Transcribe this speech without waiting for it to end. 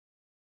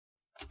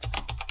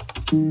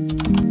Hindi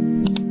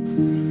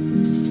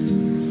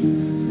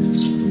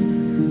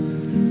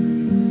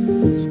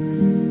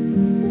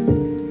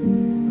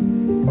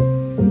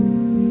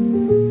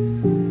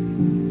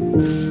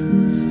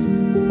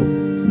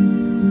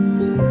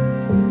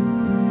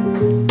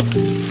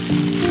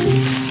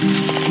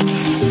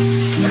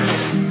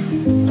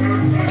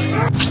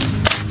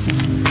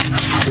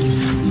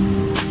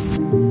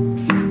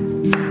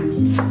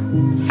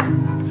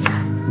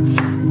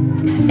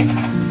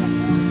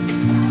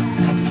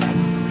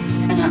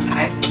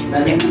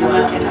mo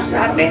naman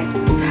sinasabi.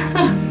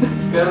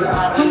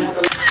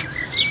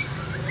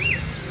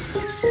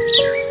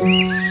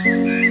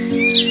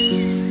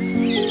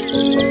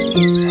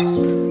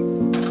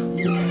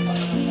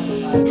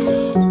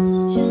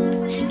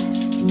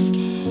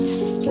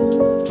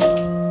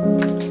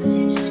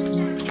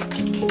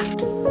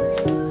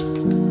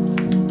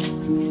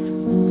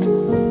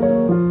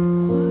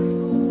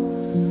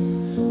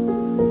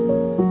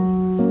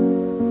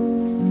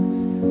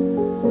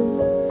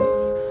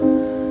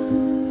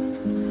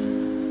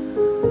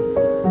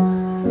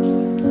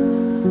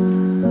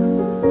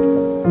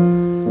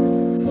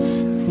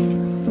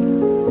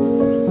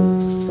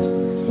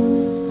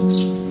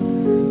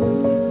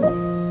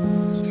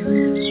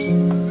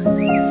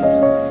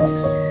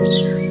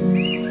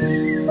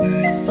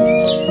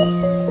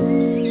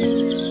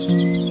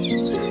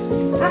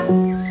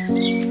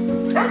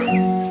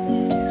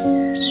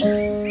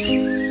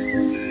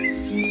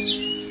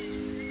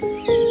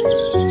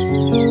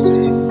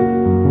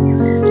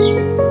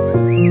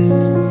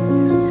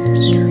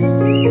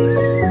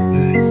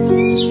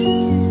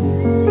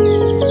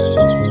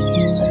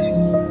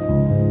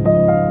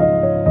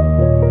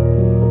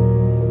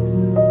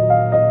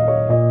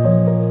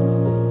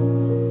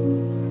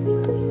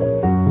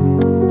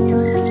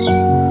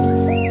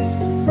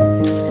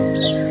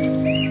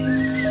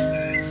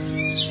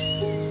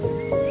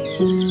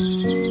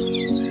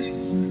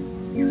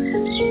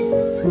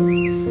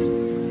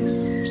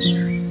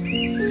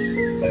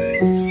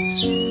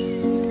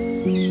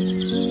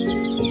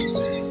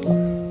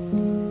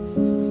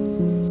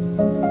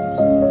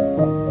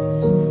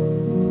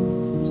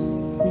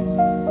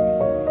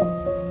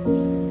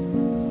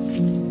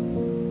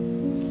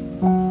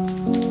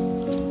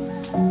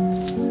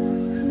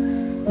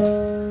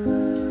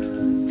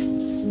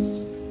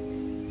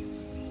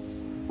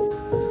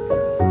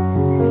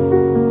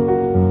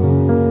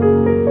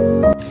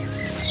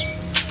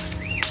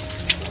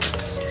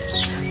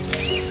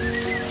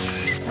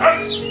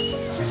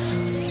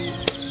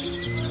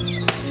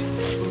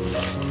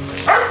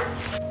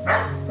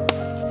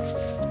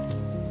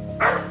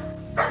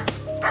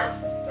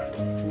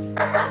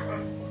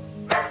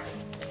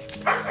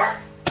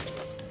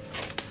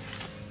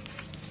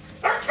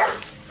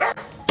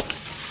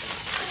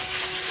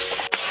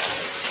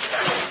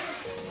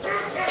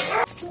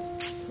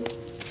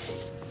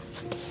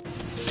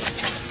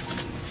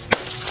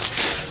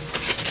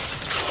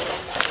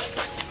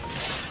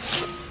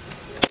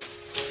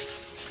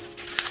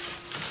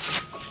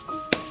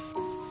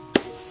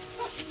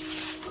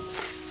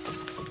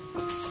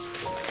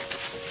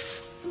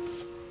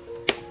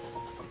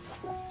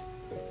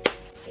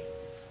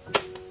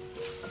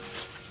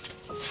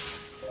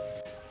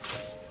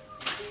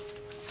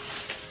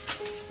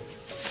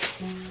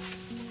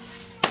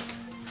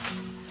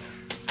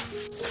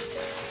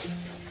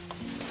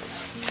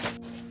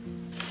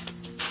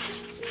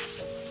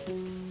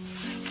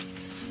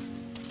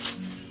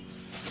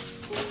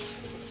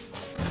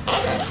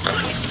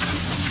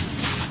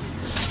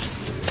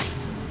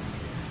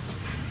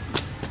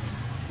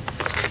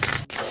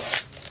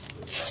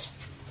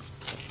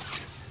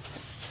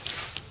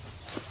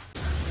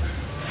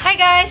 Hi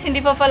guys!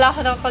 Hindi pa pala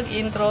ako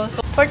nakapag-intro. So,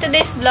 for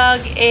today's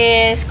vlog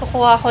is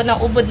kukuha ko ng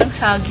ubod ng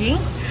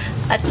saging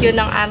at yun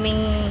ang aming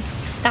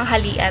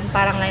tanghalian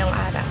para ngayong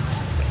araw.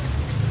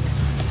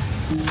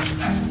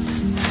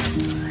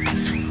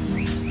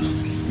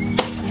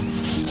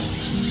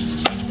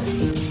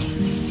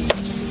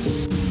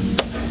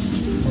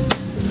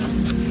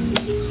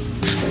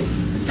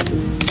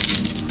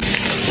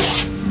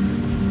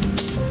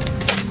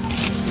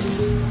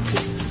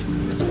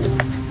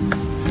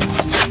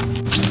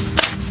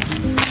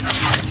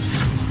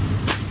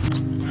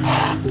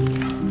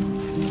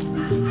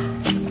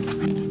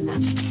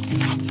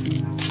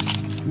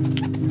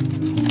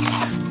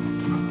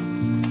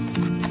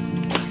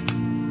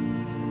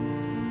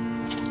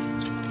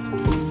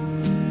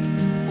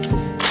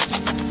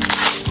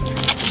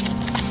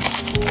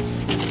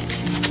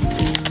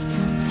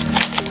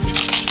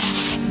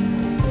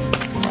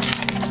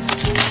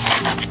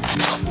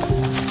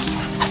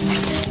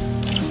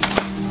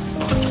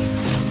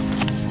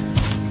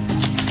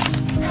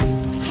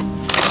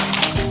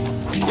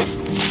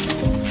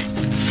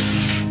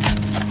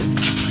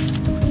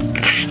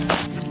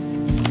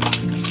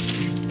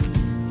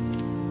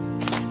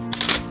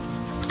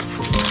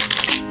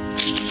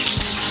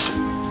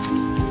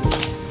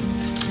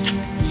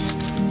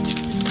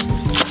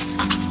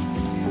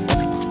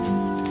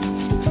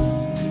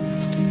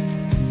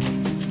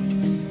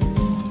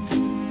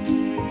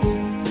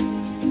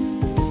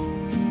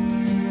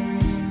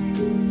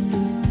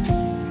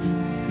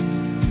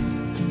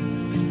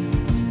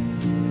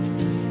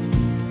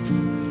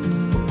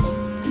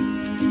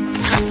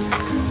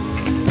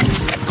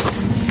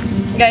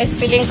 Guys,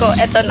 feeling ko,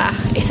 eto na.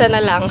 Isa na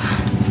lang.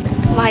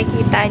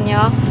 Makikita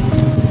nyo.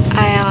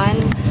 Ayan.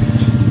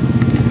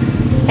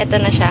 Eto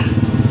na siya.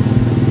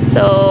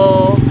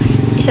 So,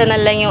 isa na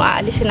lang yung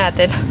aalisin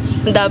natin.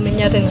 Ang dami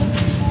niya rin.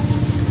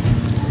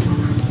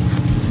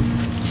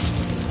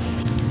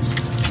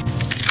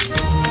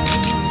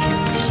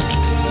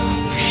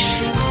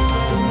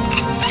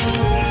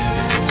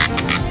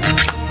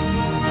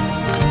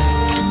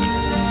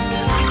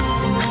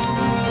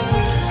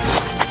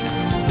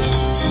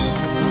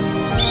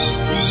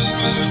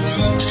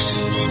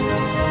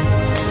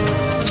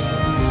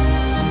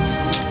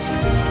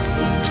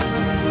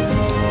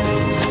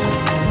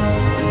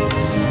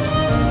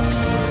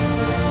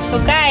 So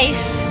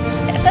guys,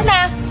 eto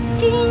na.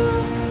 Ching!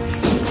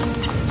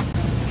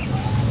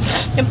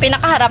 Yung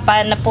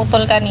pinakaharapan,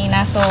 naputol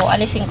kanina. So,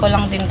 alisin ko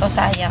lang din to,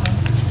 sayang.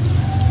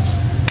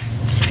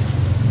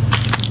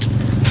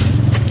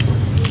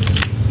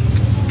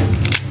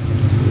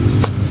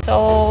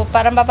 So,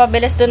 para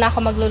mapabilis doon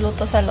ako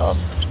magluluto sa loob.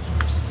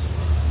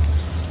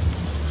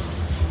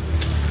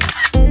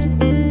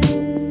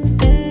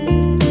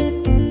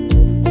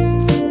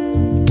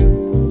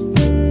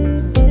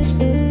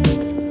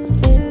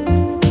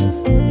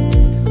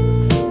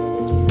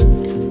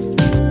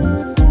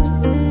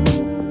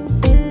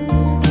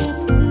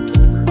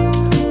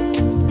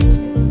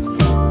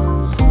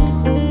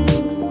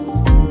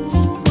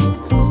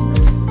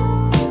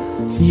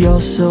 You're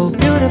so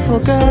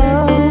beautiful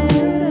girl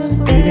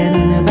그대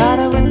눈을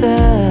바라볼 때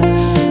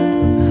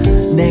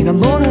내가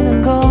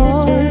모르는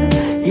걸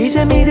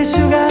이제 믿을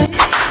수가.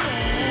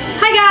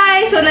 Hi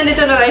guys! So,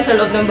 nandito na tayo sa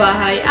loob ng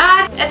bahay.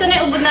 At eto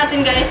na yung ubod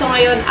natin guys. So,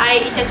 ngayon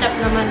ay i-chop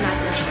naman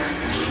natin siya.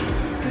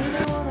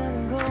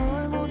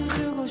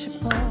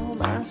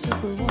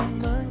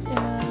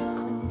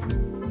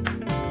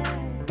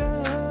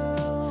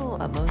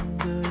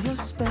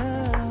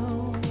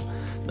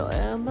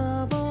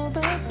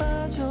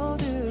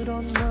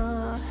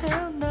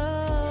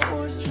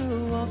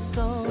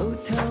 So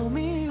tell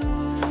me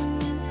who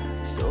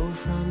stole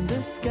from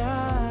the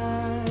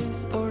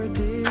skies, or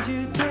did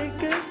you take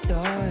a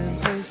star and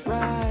place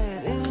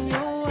right in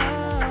your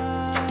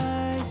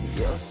eyes?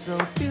 You're so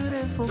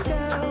beautiful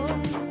girl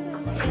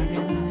그대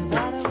눈을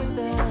바라볼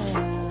때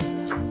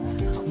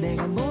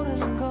내가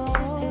모르는 걸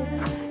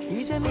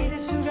이제 믿을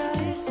수가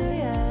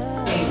있어야.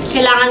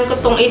 Kailangan ko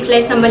tong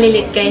i-slice na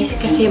malilit guys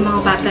kasi yung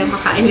mga bata yung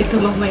kakain nito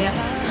mamaya.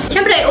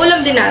 Siyempre,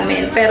 ulam din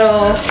namin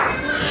pero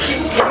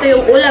ito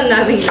yung ulam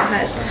namin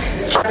lahat.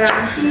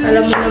 Para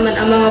alam mo naman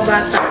ang mga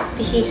bata,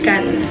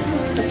 tihikan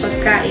sa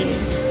pagkain.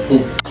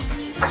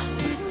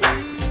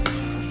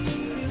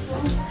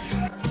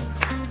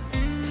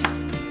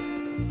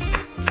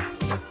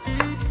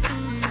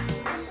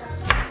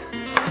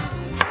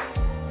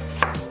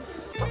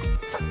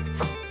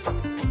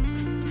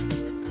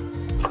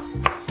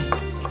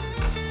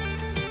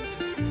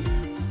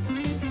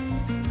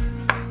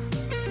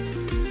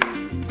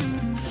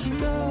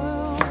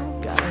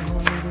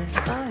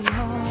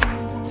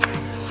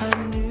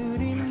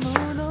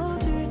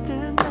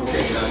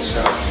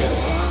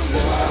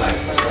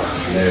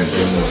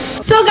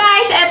 So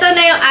guys, eto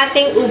na yung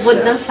ating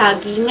ubod ng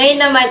saging. Ngayon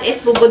naman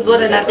is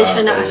bubudburan natin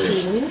siya ng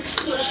asin.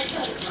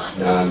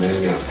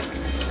 Ayan.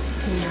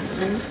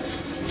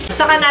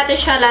 Saka natin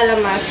siya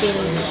lalamasin.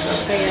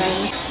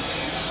 Ayan.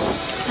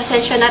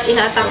 Pasensya na,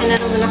 inaatake na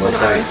naman ako ng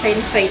aking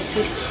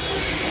sinusitis.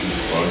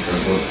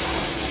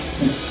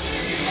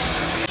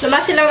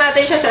 Lamasin lang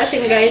natin siya sa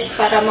asin guys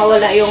para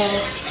mawala yung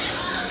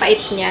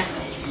pait niya.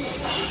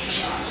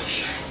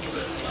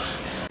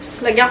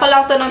 Lagyan ko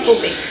lang to ng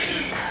tubig.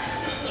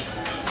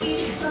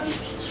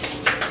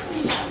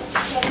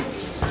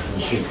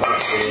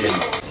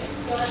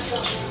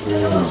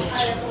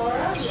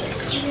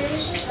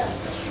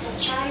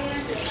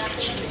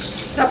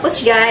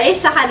 Tapos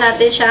guys, saka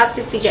natin siya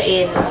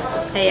pipigain.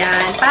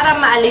 Ayan, para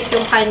maalis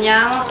yung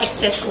kanyang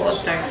excess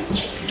water.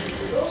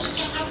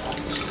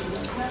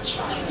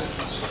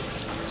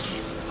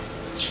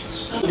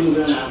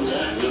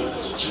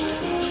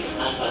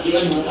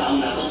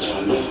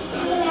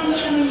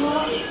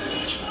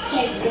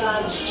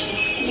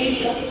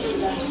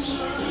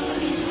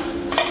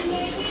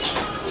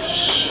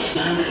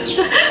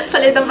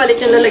 Palit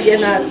yung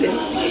lalagyan natin.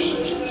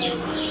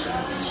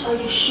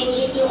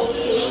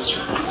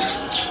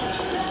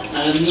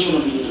 Alam niyo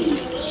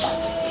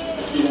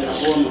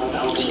ako ang mga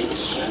taong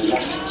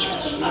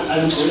pinagkakaroon at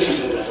alam ko rin ang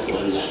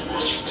pinagkakaroon nila.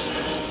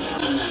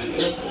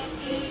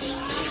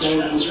 Dahil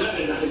ang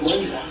pinagkakaroon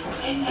nila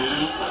ay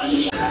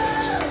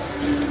napakalimutan.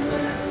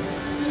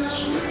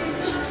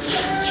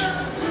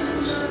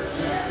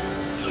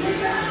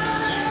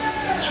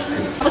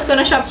 Tapos ko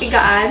na siyang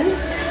pigaan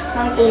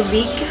ng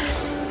tubig.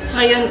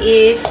 Ngayon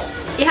is,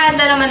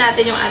 ihanda naman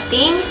natin yung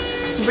ating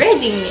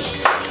breading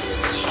mix.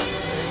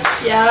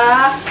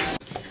 Yeah.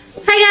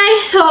 Hi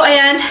guys! So,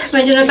 ayan.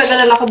 Medyo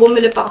natagalan ako.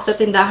 Bumili pa ako sa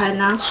tindahan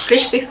ng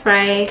crispy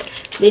fry.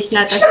 This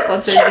not a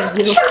sponsored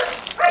video.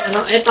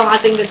 Ano, ito ang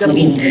ating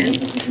gagamitin.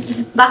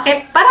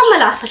 Bakit? Para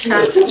malasa siya.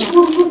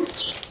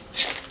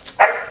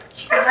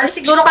 Bali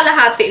siguro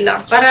kalahati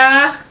lang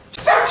para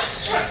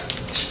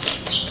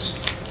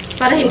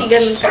hindi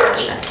ganun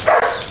kakalat.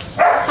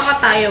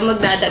 Saka tayo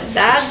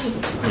magdadagdag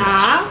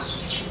ng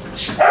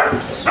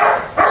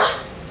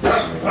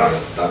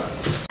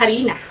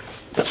harina.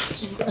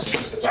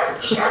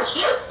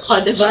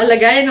 O, diba?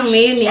 Lagayan ng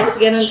mayonnaise.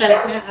 Ganun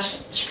talaga.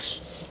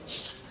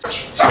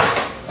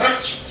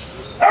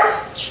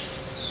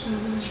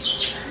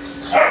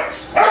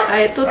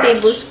 Tayo 2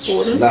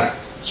 tablespoon.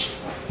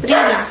 3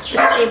 na. 3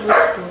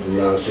 tablespoon.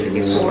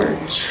 Sige, 4.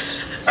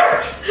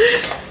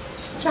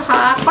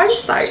 Tsaka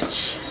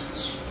cornstarch.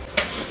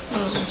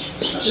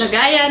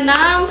 Lagayan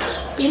ng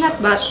peanut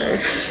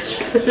butter.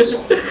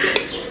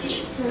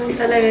 Ganun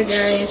talaga,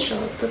 guys. So,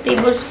 2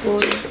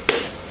 tablespoon.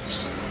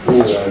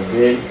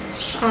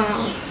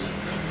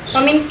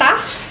 Paminta.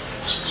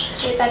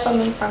 Hindi tayo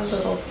pamintang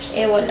durog.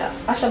 Eh, wala.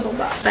 Sa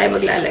baba. Tayo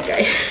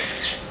maglalagay.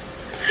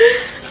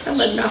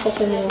 Tamad na ako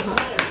kumuha.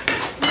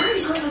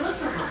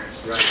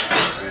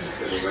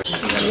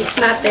 Mix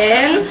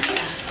natin.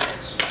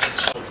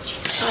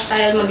 Saka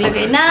tayo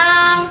maglagay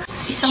ng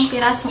isang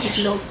pirasong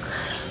itlog.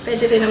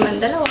 Pwede rin naman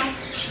 2.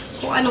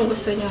 Kung anong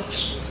gusto nyo.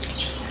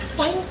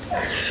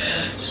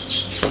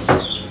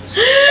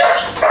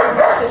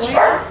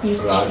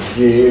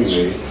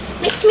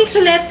 Mix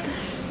ulit.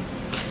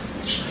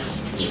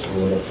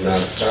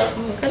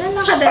 Ganun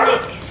lang kadali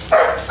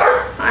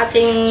ang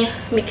ating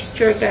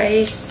mixture,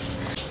 guys.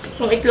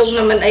 Yung itlog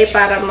naman ay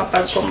para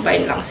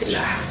mapag-combine lang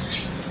sila.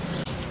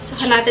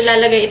 Saka natin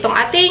lalagay itong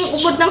ating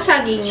ubod ng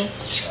saging.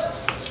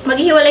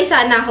 Maghihiwalay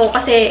sana ako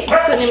kasi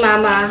gusto ni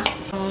Mama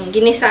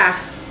ginisa.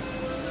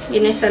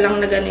 Ginisa lang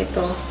na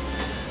ganito.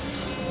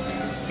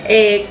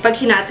 Eh, pag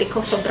hinati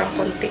ko, sobrang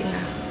konti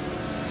na.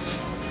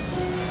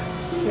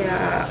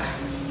 Kaya,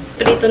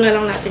 prito na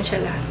lang natin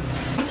siya lahat.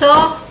 So,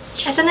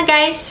 eto na,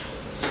 guys.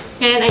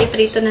 Ngayon ay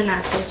prito na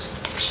natin.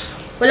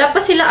 Wala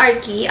pa sila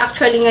Arky.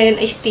 Actually, ngayon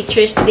is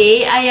Teacher's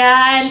Day.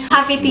 Ayan.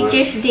 Happy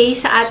Teacher's Day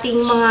sa ating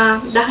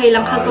mga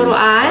dakilang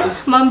katuruan.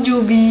 Ma'am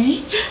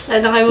Juby.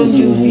 Lalo kay Ma'am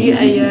Juby.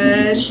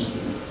 Ayan.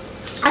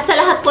 At sa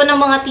lahat po ng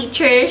mga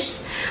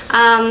teachers,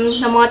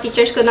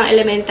 ko ng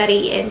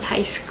elementary and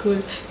high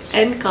school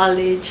and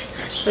college.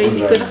 So,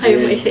 hindi ko na kayo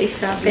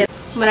maisa-isa. Pero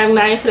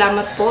maraming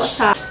salamat po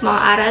sa mga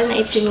aral na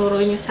itinuro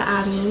nyo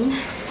sa amin.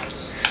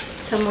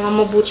 Sa mga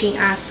mabuting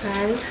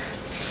asal.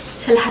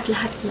 Sa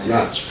lahat-lahat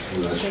na.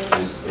 Okay.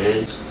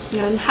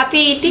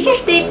 Happy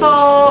Teacher's Day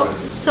po!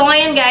 So,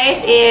 ngayon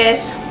guys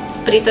is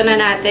prito na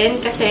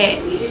natin kasi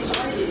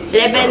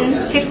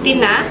 11:15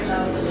 na.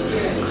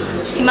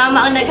 Si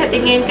Mama ang naghatid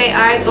ngayon kay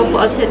Art.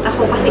 Opo, absent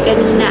ako kasi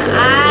kanina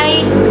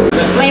ay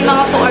may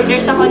mga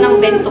po-orders ako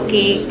ng bento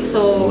cake.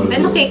 So,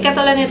 bento cake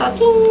katulad nito.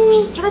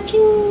 Ching! Tsaka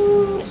ching!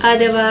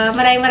 Diba?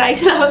 Maraming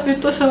salamat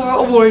dito sa mga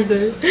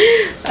umorder.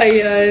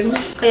 Ayan.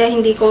 Kaya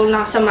hindi ko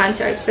nakasamahan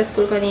si Art sa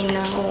school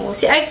kanina. Oo.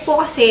 Si Art po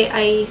kasi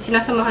ay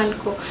sinasamahan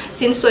ko.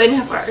 Since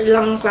 2.5 hour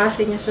lang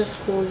klase niya sa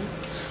school.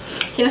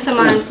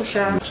 Sinasamahan ko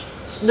siya.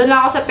 Doon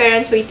lang ako sa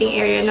parents waiting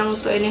area ng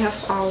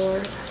 2.5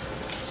 hour.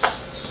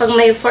 Pag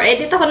may for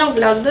edit ako ng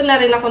vlog, doon na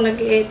rin ako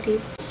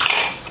nag-edit.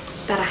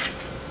 Tara.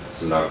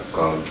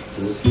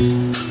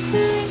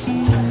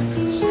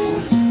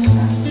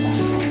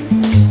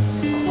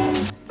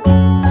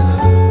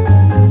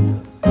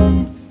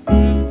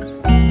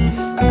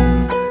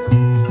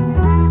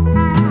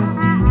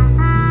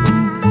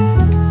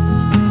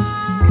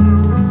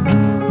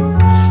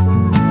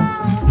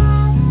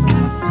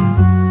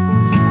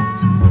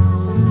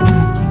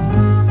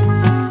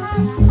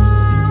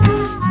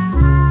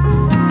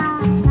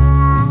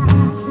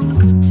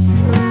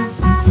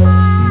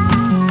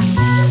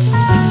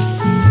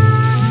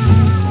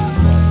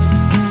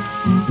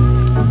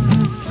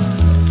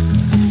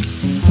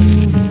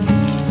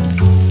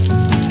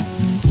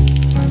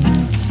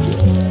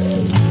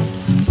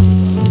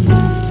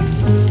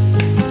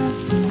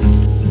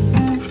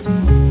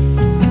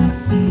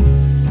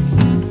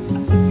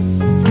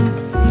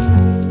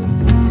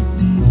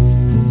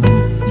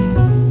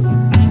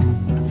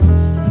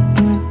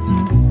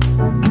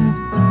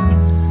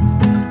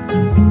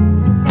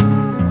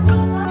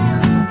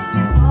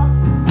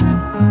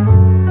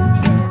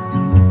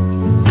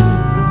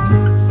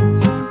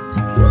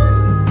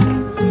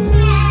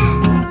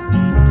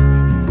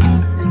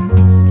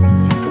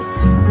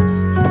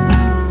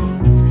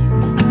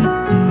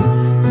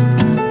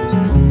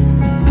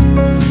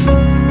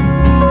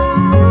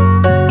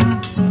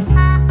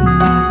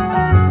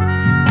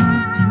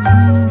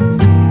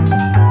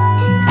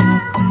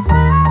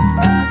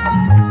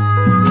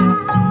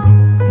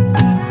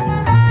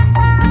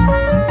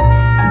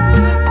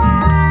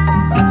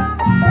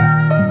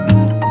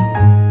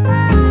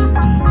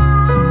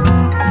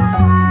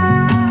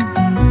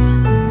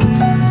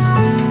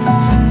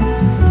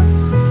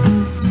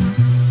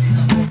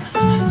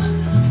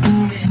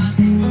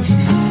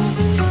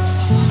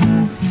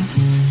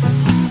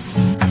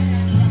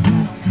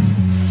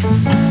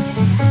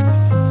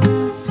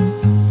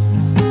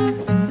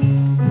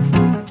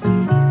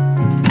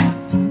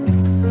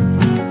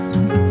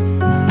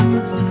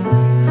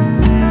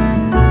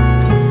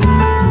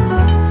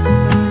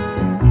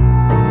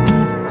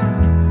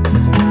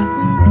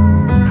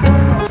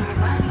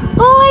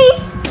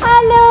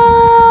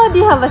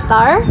 have a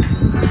star?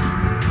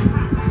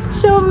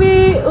 Show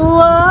me.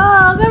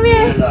 Wow, come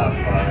here.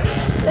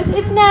 Let's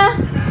eat na.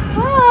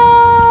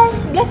 Hi.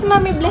 Bless,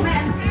 mommy, bless.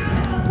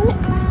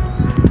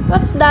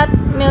 What's that?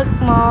 Milk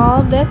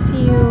Mall. Bless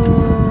you.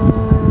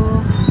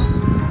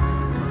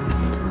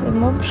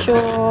 Remove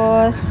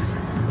shoes.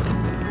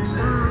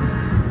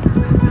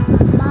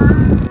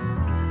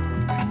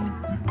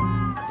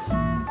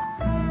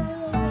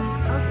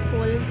 How's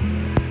school?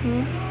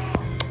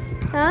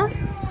 Huh?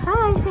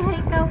 Hi, say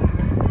hi ikaw.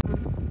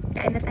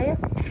 Kain na tayo.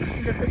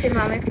 Luto si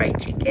mami fried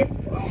chicken.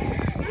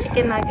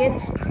 Chicken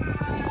nuggets.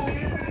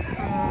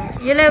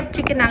 You love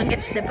chicken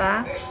nuggets,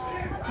 diba?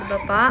 Diba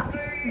pa?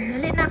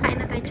 Dali na,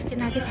 kain na tayo chicken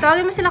nuggets.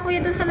 Tawagin mo sila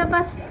kuya dun sa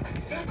labas.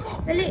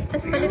 Dali,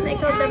 tas palit na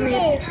ikaw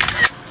damit.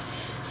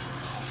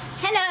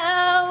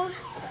 Hello!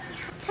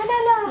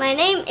 Hello! My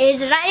name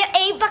is Raya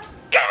A.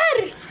 Bakar!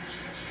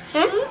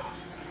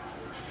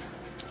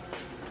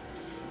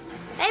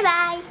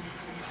 Bye-bye!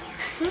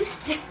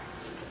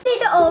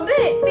 Dito,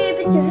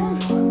 baby,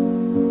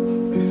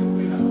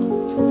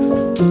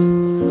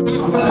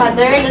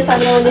 Father, the Son,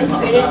 and the Holy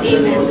Spirit,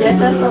 Amen.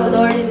 Bless us, O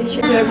Lord, in this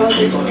your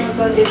body,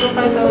 dito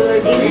pa sa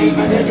Lord, Amen.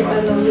 Father, the Son,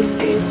 and the Holy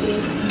Spirit,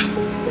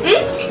 Amen.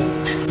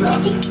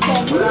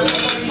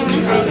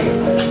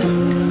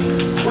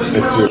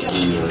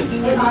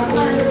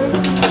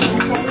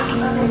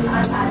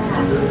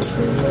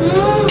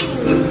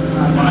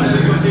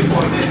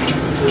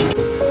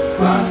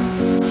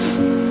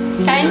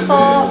 Kain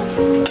po.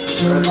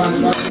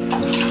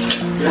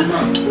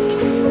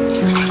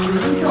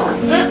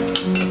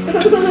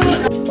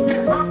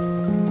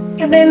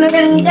 Sabay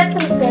maganda ito.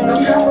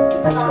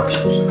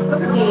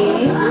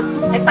 Okay.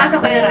 Ay,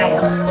 pasok kayo, Raya.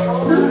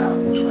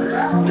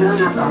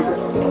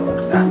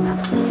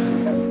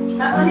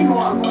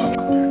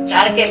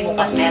 Sa Arke,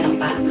 bukas meron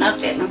pa.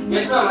 Arke, no?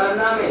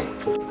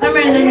 Ano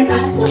meron na niyo sa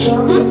school?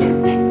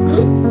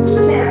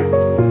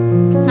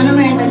 Ano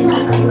meron na niyo sa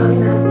school?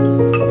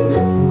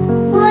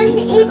 What's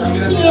it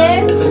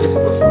here?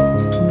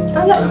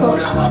 Wala po.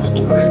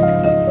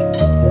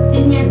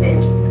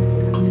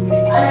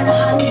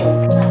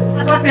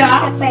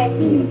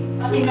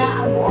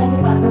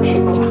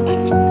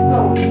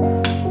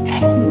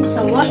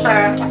 Sa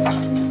water.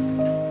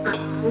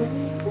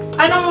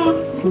 Anong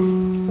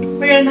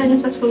meron na niyo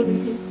sa school?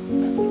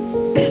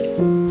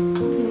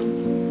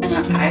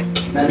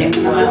 Hindi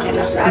mo naman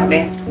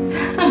sinasabi.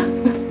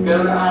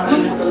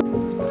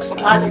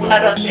 Pumasok na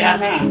rin si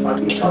Ana.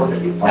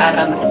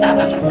 Para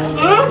makasama ka na.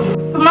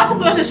 Pumasok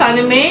na si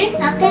Sunny May?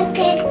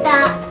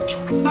 Nakikita.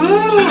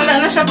 Wala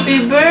na siya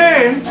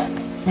fever.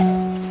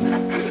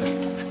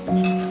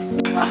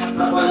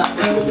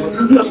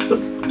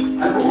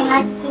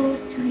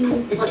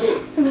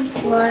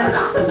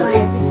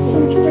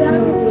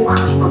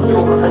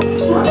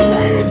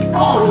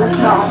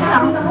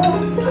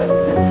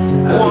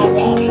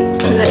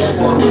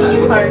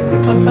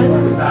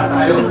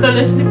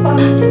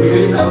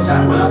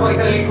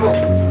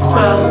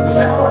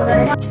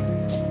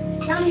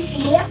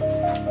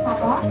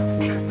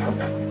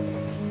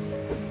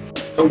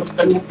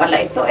 Gusto niyo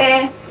pala ito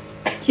eh.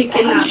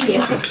 Chicken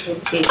nuggets.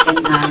 Chicken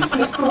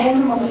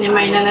nuggets.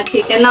 May na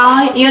chicken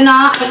na. Yun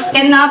na.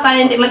 Chicken na para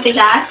hindi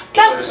matigas.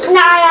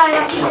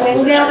 Naalala ko.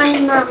 Hindi ako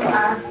ni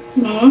Mama.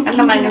 Ano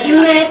naman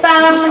yung May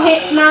parang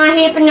mga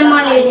hipon na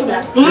maliliit.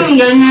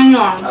 Ganyan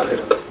yun.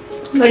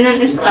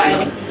 Ganyan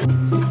style.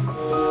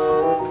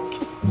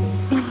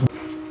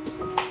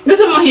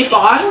 Gusto mo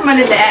hipon?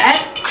 Maliliit?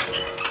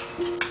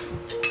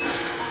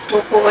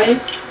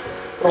 Pupoy.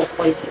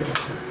 Pokoy sila.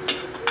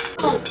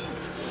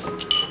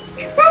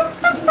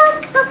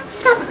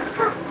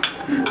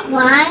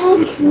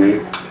 One,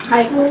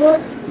 Hi.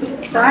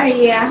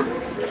 Sorry, yeah.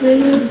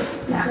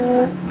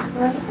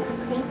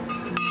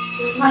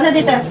 Ano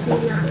dito?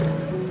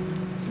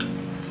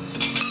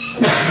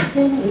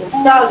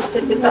 Dog,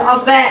 dito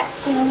obe.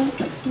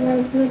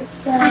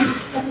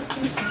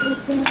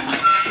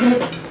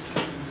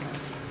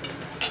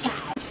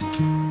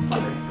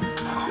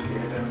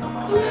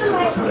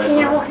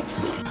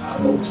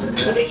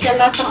 Hindi siya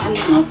lasang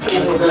ano.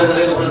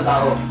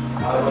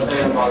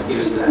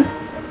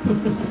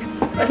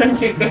 Anong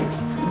chicken?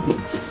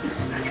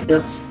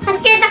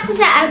 Sakit ako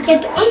sa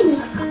arcade.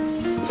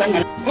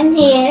 Ganyan. And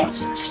here.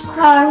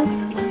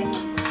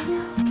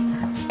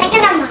 Teka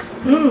naman.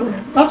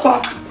 Opo.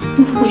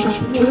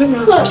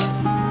 Look.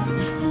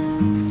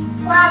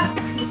 Wow.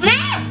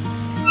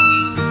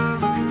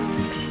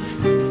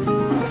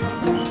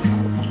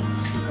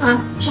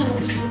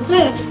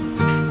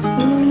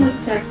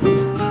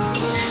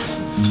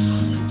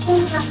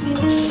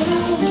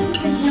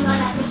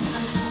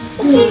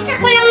 Kita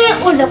ko lang yung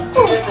ulo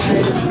ko.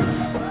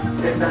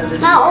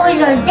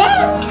 Maulo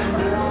din.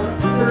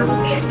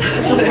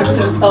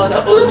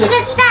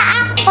 Pupunta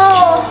ako.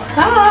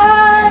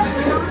 Hi!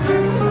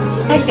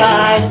 Hi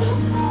guys.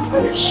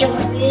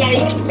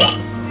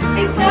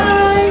 Hi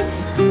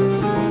guys!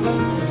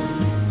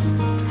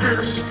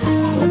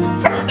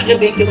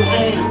 Nagabigyo mo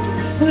kayo.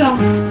 Hello.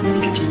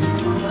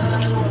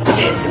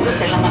 Kasi gusto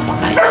sila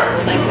mapakain.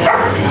 Like that.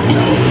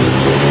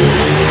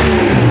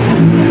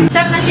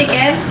 Sarap na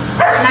chicken.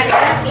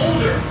 Nuggets.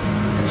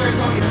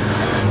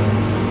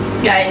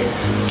 Guys,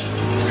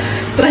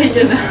 try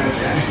nyo na.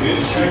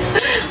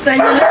 Try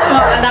nyo na sa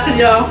mga anak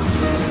nyo.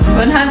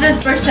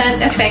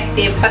 100%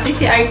 effective. Pati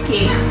si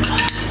RK.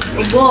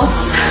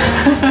 Ubos.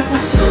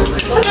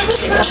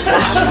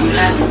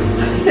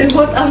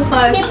 Sibot ang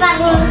kan. Di pa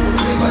rin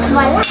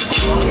wala.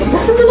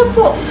 Gusto mo na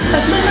po.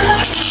 Tatlo na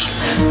lang.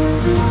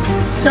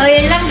 So,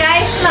 yun lang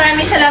guys.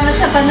 Maraming salamat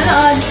sa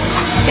panonood.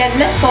 God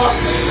bless po.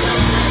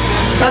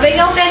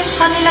 Babaygaw kayo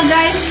sa kanila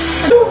guys.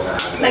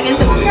 Like and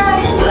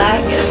subscribe.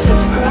 Like and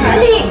subscribe.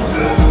 Hali.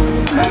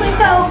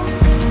 Babaygaw.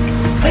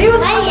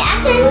 Ayun. Ay,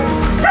 akin.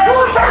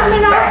 Ayun, sa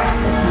camera.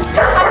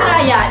 Sa camera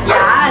yan.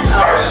 Yan.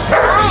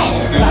 Ay,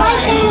 why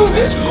can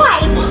this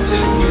quiet?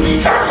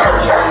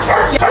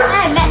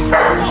 Ay, bet.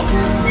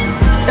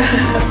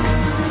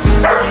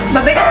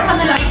 Babaygaw sa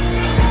kanila.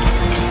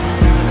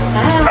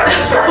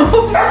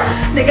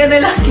 Hindi ka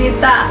nila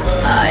kita.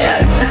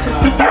 Ayan.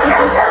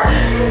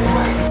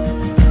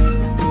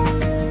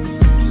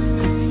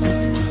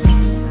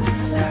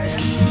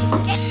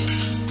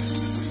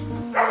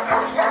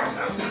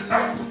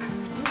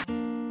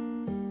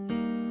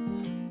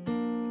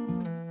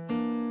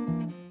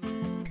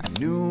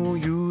 Knew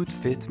you'd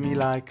fit me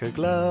like a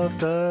glove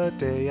the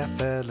day I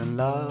fell in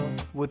love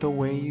with the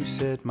way you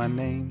said my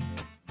name.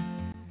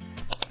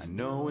 I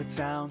know it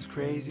sounds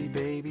crazy,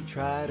 baby,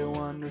 try to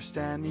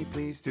understand me,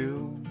 please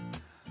do.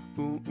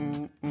 Ooh,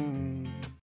 ooh, ooh.